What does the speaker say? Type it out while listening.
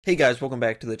Hey guys, welcome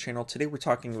back to the channel. Today we're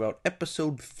talking about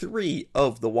episode 3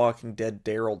 of The Walking Dead,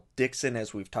 Daryl Dixon.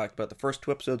 As we've talked about the first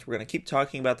two episodes, we're going to keep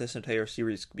talking about this entire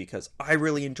series because I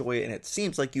really enjoy it and it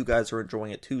seems like you guys are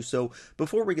enjoying it too. So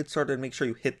before we get started, make sure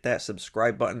you hit that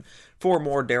subscribe button for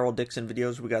more Daryl Dixon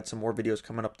videos. We got some more videos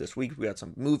coming up this week. We got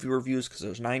some movie reviews because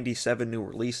there's 97 new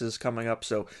releases coming up.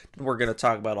 So we're going to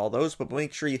talk about all those, but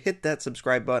make sure you hit that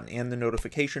subscribe button and the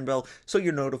notification bell so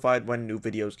you're notified when new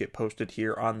videos get posted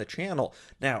here on the channel.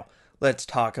 Now, let's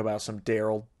talk about some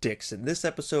Daryl Dixon. This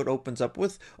episode opens up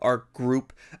with our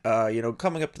group,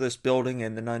 coming up to this building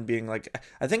and the nun being like,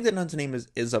 I think the nun's name is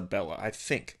Isabella. I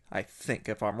think.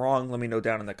 If I'm wrong, let me know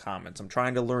down in the comments. I'm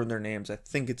trying to learn their names. I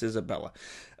think it's Isabella.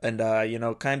 And,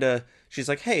 she's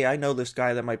like, hey, I know this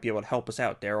guy that might be able to help us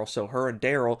out, Daryl. So her and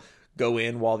Daryl go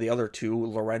in while the other two,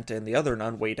 Laurent and the other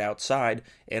nun, wait outside.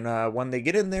 And when they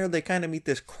get in there, they kind of meet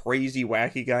this crazy,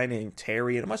 wacky guy named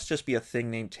Terry. And it must just be a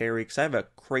thing named Terry, because I have a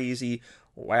crazy,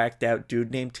 whacked out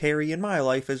dude named Terry in my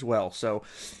life as well. So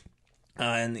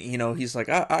he's like,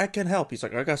 I can help. He's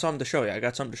like, I got something to show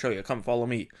you. Come follow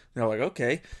me. And they're like,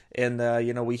 okay. And,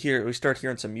 we start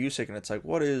hearing some music and it's like,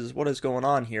 what is going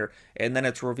on here? And then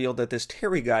it's revealed that this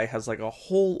Terry guy has like a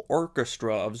whole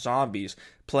orchestra of zombies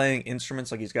playing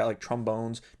instruments. Like he's got like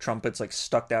trombones, trumpets like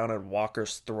stuck down in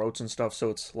walkers' throats and stuff. So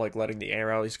it's like letting the air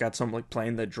out. He's got some like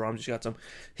playing the drums. He's got some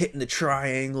hitting the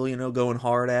triangle, going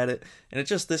hard at it. And it's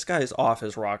just, this guy is off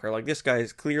his rocker. Like this guy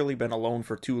has clearly been alone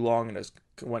for too long and has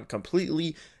went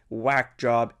completely whack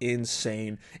job,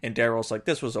 insane. And Daryl's like,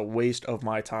 this was a waste of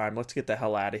my time. Let's get the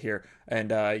hell out of here.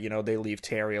 And, they leave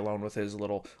Terry alone with his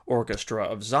little orchestra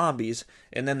of zombies.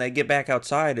 And then they get back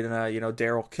outside and,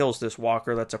 Daryl kills this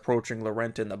walker that's approaching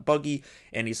Laurent in the buggy.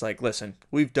 And he's like, listen,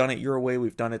 we've done it your way.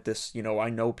 We've done it this, I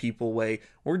know people way.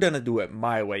 We're going to do it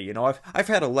my way. I've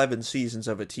had 11 seasons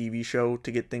of a TV show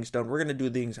to get things done. We're going to do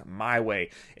things my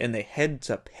way. And they head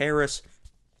to Paris.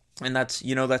 And that's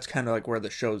kind of like where the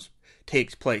show's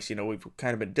takes place. We've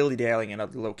kind of been dilly-dallying in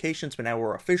other locations, but now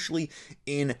we're officially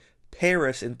in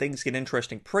Paris, and things get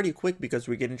interesting pretty quick because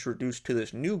we get introduced to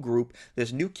this new group,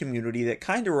 this new community that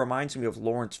kind of reminds me of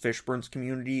Lawrence Fishburne's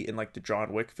community in like the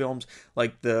John Wick films.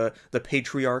 Like the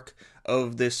patriarch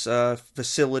of this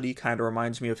facility kind of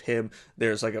reminds me of him.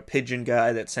 There's like a pigeon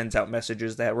guy that sends out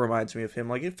messages that reminds me of him.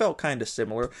 Like it felt kind of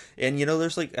similar. And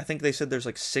there's like, I think they said there's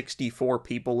like 64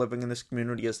 people living in this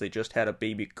community as they just had a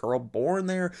baby girl born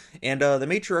there. And the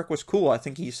matriarch was cool. I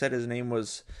think he said his name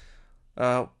was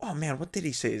what did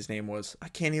he say his name was? I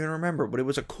can't even remember, but it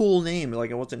was a cool name. Like,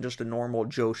 it wasn't just a normal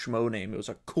Joe Schmo name. It was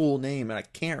a cool name, and I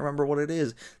can't remember what it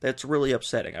is. That's really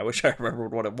upsetting. I wish I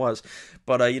remembered what it was.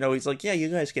 But, he's like, yeah, you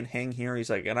guys can hang here.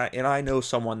 He's like, and I know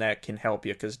someone that can help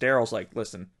you, because Daryl's like,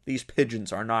 listen, these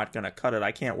pigeons are not going to cut it.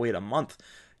 I can't wait a month,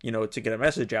 to get a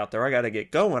message out there. I got to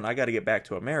get going. I got to get back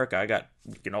to America. I got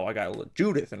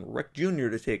Judith and Rick Jr.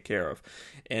 to take care of.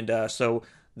 And, so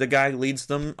the guy leads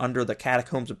them under the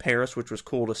catacombs of Paris, which was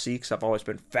cool to see because I've always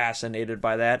been fascinated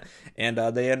by that. And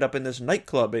they end up in this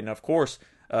nightclub, and of course,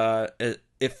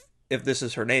 if this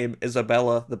is her name,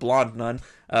 Isabella, the blonde nun,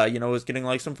 is getting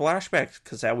like some flashbacks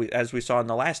because as we saw in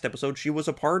the last episode, she was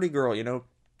a party girl.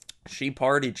 She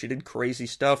partied, she did crazy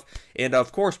stuff, and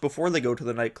of course, before they go to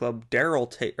the nightclub,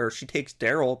 she takes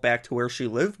Daryl back to where she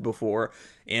lived before,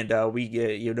 and we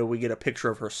get a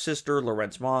picture of her sister,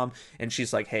 Laurent's mom, and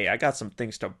she's like, hey, I got some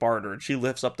things to barter, and she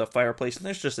lifts up the fireplace, and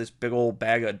there's just this big old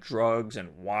bag of drugs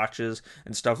and watches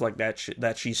and stuff like that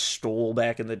that she stole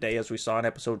back in the day, as we saw in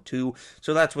episode 2,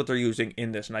 so that's what they're using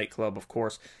in this nightclub, of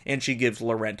course, and she gives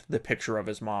Laurent the picture of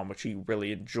his mom, which he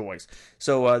really enjoys.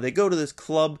 So they go to this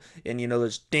club, and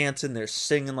there's dancing, they're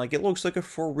singing, like it looks like a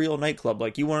for real nightclub,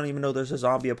 like you won't even know there's a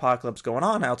zombie apocalypse going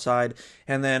on outside,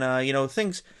 and then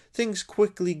things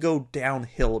quickly go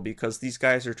downhill because these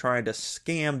guys are trying to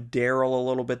scam Daryl a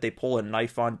little bit. They pull a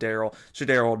knife on Daryl, so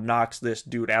Daryl knocks this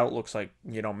dude out, looks like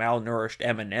malnourished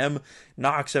Eminem,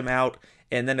 knocks him out,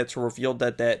 and then it's revealed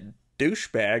that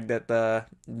douchebag that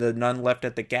the nun left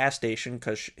at the gas station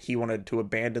because he wanted to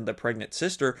abandon the pregnant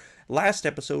sister last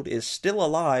episode is still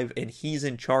alive, and he's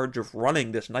in charge of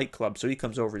running this nightclub. So he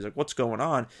comes over, he's like, what's going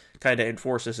on? Kind of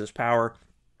enforces his power,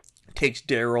 takes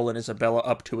Daryl and Isabella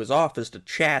up to his office to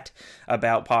chat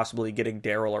about possibly getting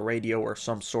Daryl a radio or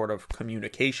some sort of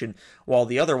communication, while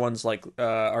the other ones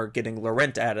are getting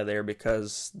Laurent out of there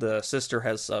because the sister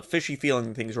has a fishy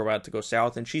feeling things are about to go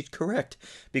south, and she's correct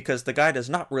because the guy does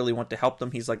not really want to help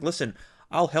them. He's like, listen,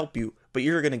 I'll help you, but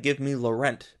you're going to give me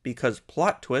Laurent, because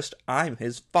plot twist, I'm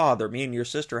his father. Me and your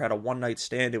sister had a one-night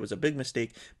stand. It was a big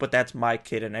mistake, but that's my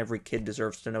kid, and every kid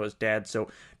deserves to know his dad. So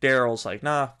Daryl's like,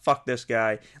 nah, fuck this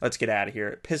guy. Let's get out of here.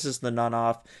 It pisses the nun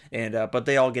off, and but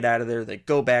they all get out of there. They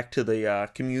go back to the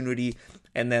community,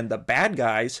 and then the bad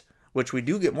guys, which we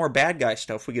do get more bad guy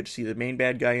stuff. We get to see the main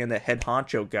bad guy and the head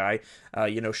honcho guy,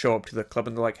 show up to the club,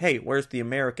 and they're like, hey, where's the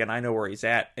American? I know where he's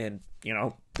at. And,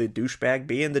 the douchebag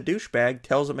being the douchebag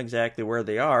tells them exactly where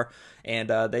they are, and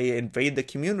they invade the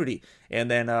community.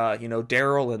 And then,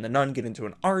 Daryl and the nun get into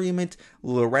an argument.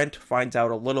 Laurent finds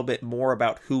out a little bit more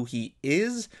about who he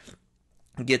is,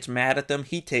 gets mad at them.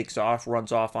 He takes off,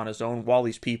 runs off on his own while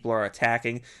these people are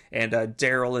attacking, and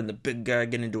Daryl and the big guy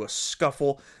get into a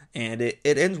scuffle, and it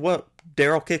ends well.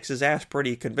 Daryl kicks his ass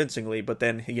pretty convincingly, but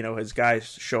then, his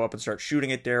guys show up and start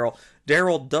shooting at Daryl.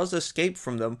 Daryl does escape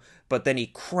from them, but then he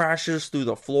crashes through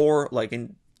the floor,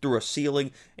 through a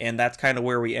ceiling, and that's kind of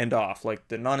where we end off. Like,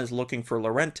 the nun is looking for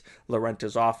Laurent. Laurent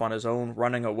is off on his own,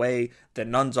 running away. The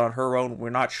nun's on her own. We're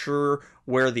not sure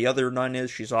where the other nun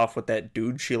is. She's off with that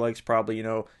dude she likes, probably,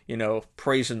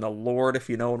 praising the Lord, if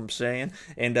you know what I'm saying.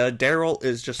 And Daryl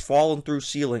is just falling through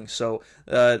ceilings. So,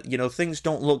 things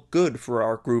don't look good for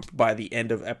our group by the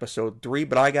end of episode 3.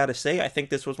 But I gotta say, I think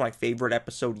this was my favorite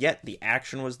episode yet. The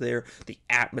action was there. The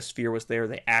atmosphere was there.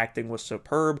 The acting was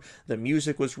superb. The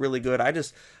music was really good.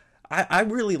 I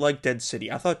really like Dead City.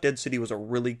 I thought Dead City was a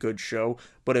really good show,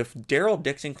 but if Daryl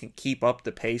Dixon can keep up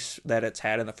the pace that it's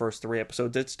had in the first 3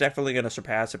 episodes, it's definitely going to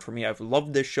surpass it for me. I've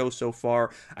loved this show so far.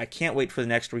 I can't wait for the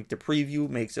next week. The preview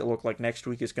makes it look like next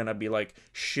week is going to be like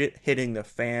shit hitting the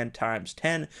fan times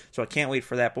 10, so I can't wait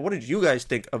for that. But what did you guys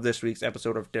think of this week's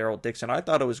episode of Daryl Dixon? I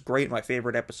thought it was great, my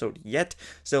favorite episode yet,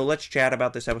 so let's chat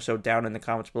about this episode down in the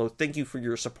comments below. Thank you for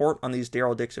your support on these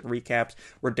Daryl Dixon recaps.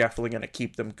 We're definitely going to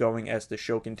keep them going as the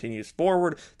show continues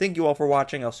forward. Thank you all for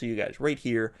watching. I'll see you guys right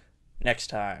here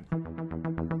next time.